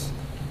obedience.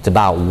 It's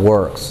about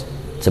works.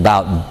 It's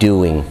about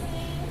doing.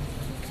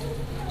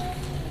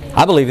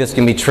 I believe this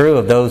can be true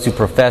of those who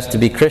profess to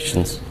be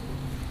Christians.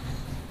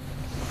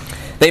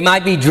 They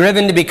might be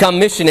driven to become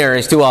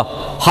missionaries to a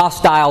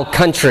hostile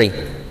country,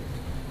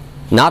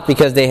 not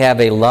because they have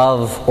a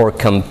love or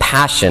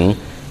compassion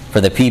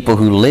for the people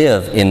who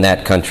live in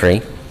that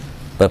country,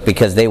 but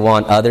because they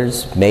want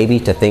others maybe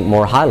to think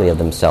more highly of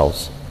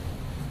themselves.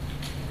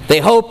 They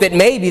hope that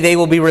maybe they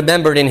will be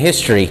remembered in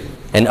history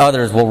and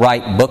others will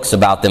write books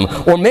about them.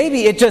 Or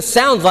maybe it just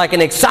sounds like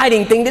an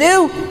exciting thing to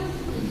do.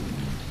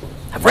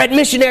 I've read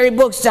missionary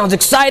books, sounds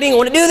exciting, I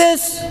want to do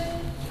this.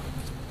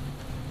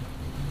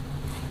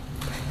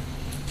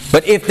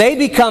 But if they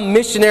become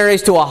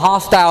missionaries to a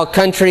hostile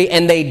country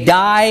and they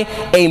die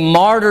a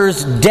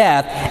martyr's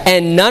death,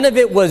 and none of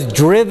it was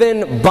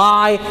driven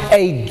by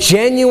a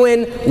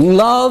genuine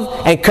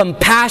love and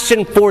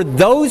compassion for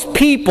those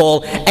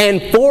people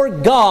and for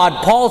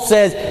God, Paul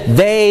says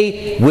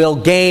they will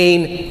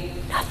gain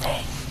nothing.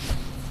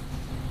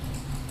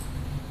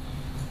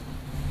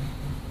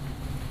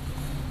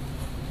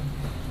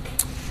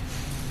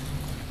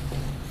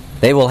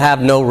 They will have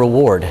no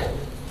reward.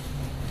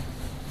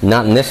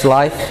 Not in this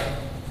life,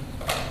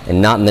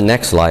 and not in the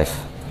next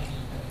life.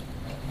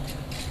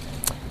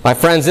 My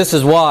friends, this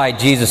is why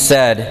Jesus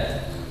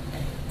said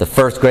the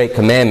first great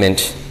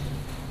commandment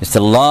is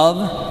to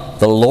love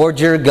the Lord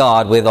your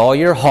God with all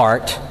your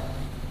heart,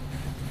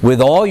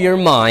 with all your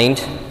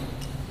mind,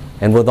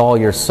 and with all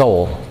your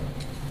soul.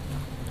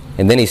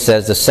 And then he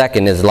says the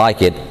second is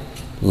like it,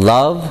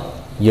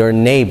 love your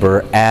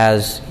neighbor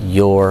as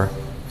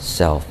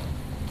yourself.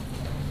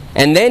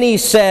 And then he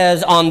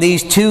says on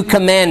these two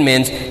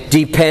commandments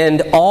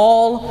depend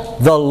all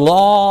the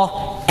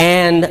law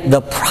and the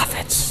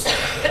prophets.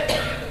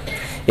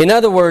 In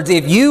other words,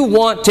 if you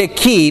want to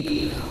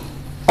keep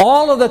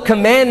all of the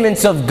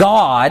commandments of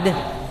God,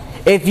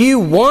 if you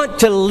want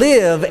to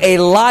live a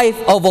life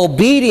of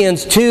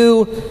obedience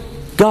to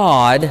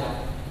God,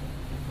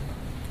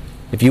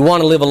 if you want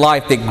to live a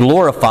life that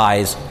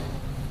glorifies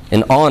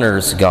and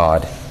honors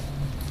God,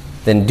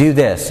 then do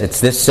this.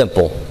 It's this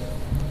simple.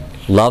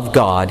 Love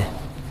God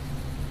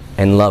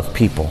and love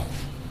people.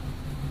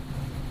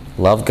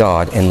 Love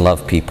God and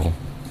love people.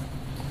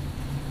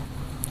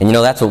 And you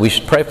know, that's what we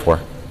should pray for.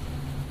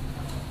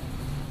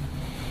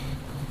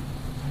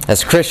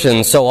 As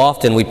Christians, so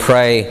often we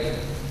pray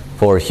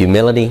for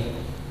humility.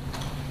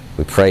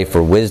 We pray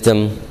for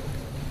wisdom.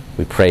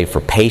 We pray for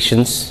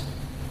patience.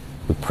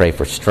 We pray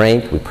for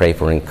strength. We pray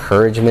for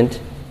encouragement.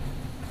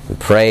 We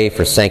pray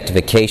for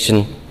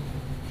sanctification.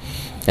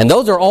 And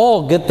those are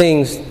all good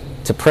things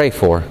to pray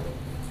for.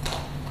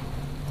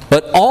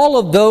 But all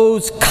of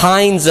those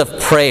kinds of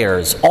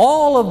prayers,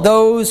 all of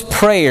those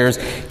prayers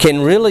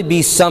can really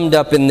be summed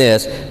up in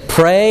this.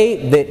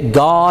 Pray that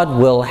God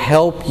will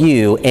help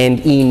you and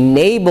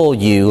enable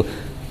you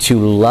to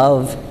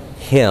love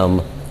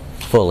Him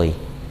fully.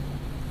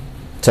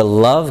 To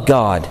love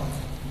God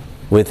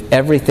with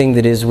everything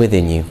that is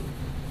within you.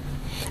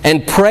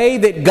 And pray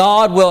that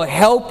God will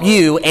help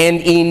you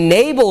and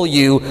enable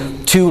you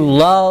to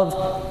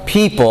love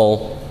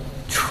people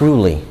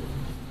truly.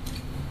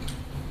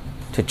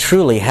 To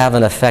truly have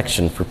an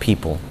affection for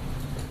people.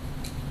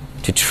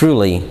 To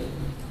truly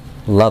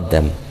love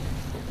them.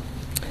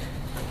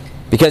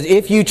 Because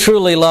if you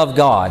truly love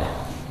God,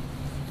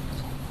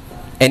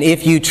 and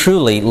if you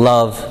truly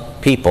love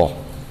people,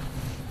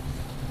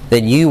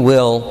 then you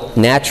will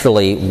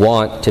naturally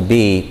want to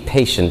be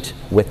patient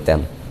with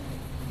them.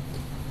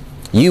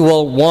 You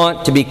will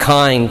want to be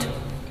kind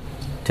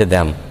to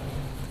them.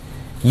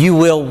 You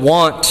will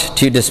want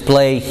to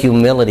display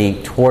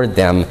humility toward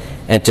them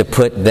and to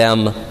put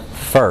them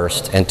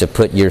first and to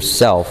put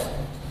yourself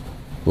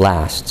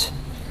last.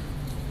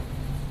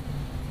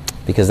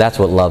 Because that's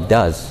what love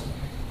does.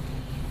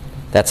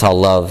 That's how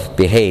love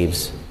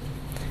behaves.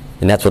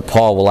 And that's what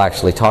Paul will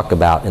actually talk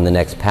about in the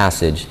next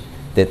passage,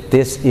 that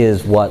this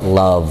is what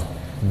love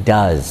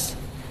does.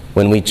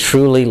 When we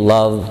truly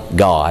love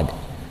God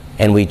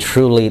and we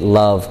truly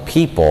love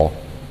people,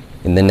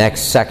 in the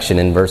next section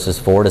in verses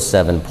 4 to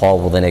 7, Paul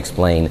will then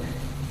explain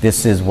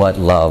this is what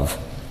love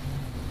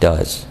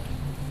does.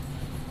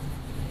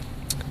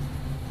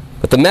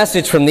 But the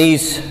message from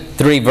these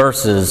 3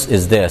 verses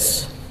is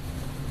this.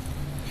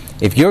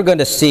 If you're going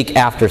to seek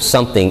after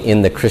something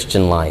in the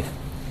Christian life,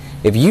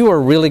 if you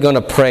are really going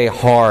to pray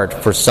hard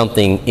for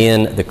something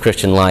in the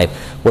Christian life,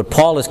 what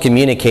Paul is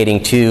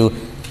communicating to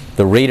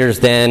the readers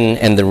then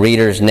and the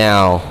readers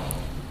now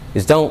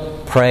is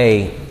don't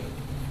pray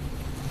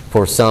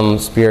for some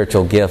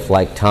spiritual gift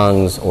like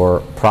tongues or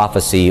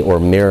prophecy or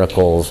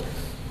miracles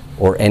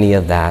or any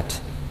of that.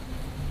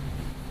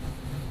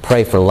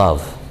 Pray for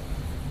love.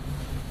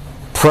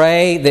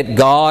 Pray that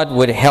God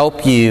would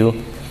help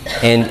you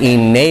and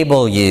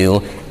enable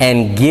you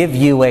and give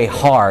you a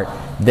heart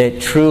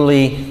that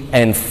truly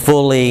and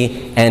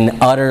fully and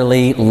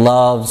utterly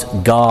loves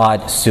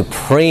God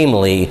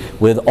supremely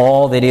with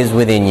all that is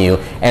within you.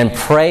 And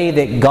pray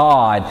that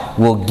God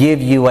will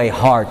give you a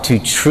heart to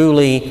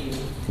truly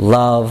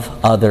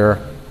love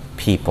other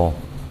people.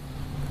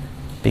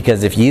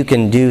 Because if you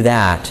can do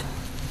that,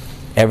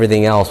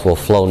 everything else will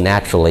flow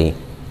naturally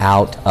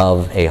out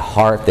of a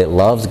heart that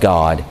loves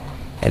God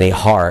and a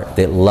heart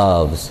that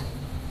loves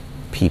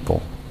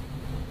people.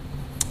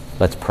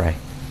 Let's pray.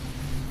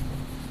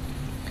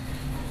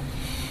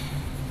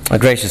 Our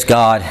gracious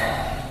God,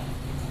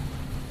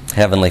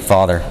 Heavenly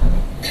Father,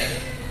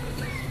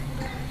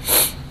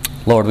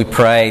 Lord, we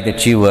pray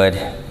that you would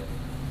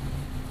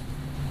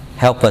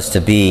help us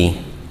to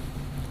be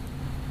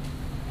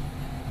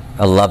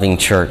a loving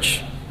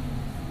church.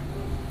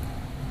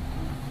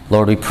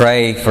 Lord, we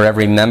pray for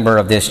every member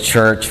of this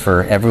church,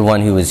 for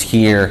everyone who is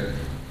here.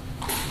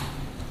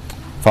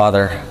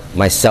 Father,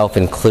 myself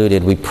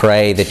included, we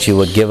pray that you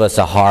would give us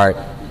a heart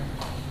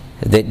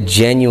that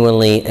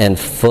genuinely and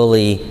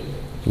fully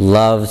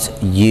loves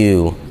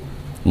you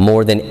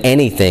more than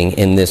anything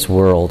in this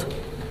world.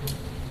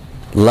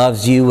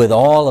 Loves you with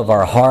all of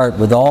our heart,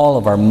 with all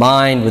of our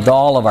mind, with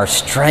all of our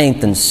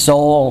strength and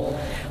soul.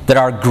 That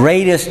our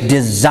greatest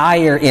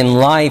desire in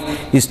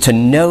life is to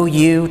know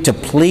you, to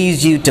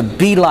please you, to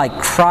be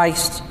like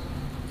Christ.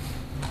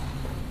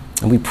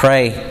 And we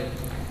pray,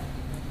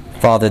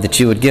 Father, that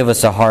you would give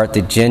us a heart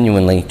that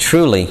genuinely,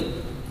 truly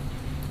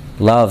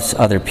loves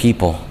other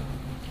people.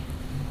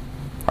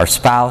 Our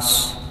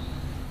spouse,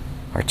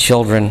 our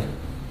children,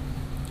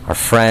 our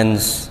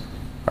friends,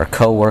 our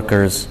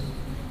co-workers,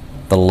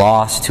 the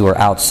lost who are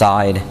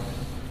outside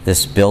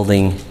this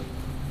building,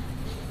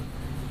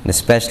 and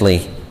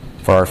especially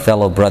for our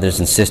fellow brothers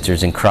and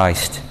sisters in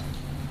Christ.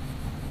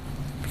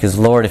 Because,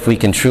 Lord, if we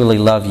can truly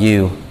love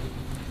you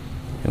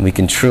and we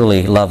can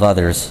truly love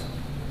others,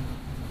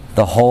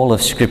 the whole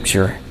of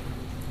Scripture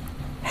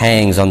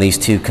hangs on these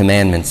 2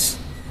 commandments.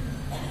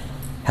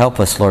 Help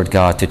us, Lord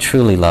God, to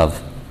truly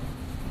love.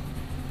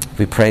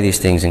 We pray these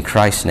things in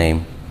Christ's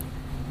name.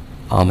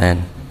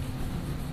 Amen.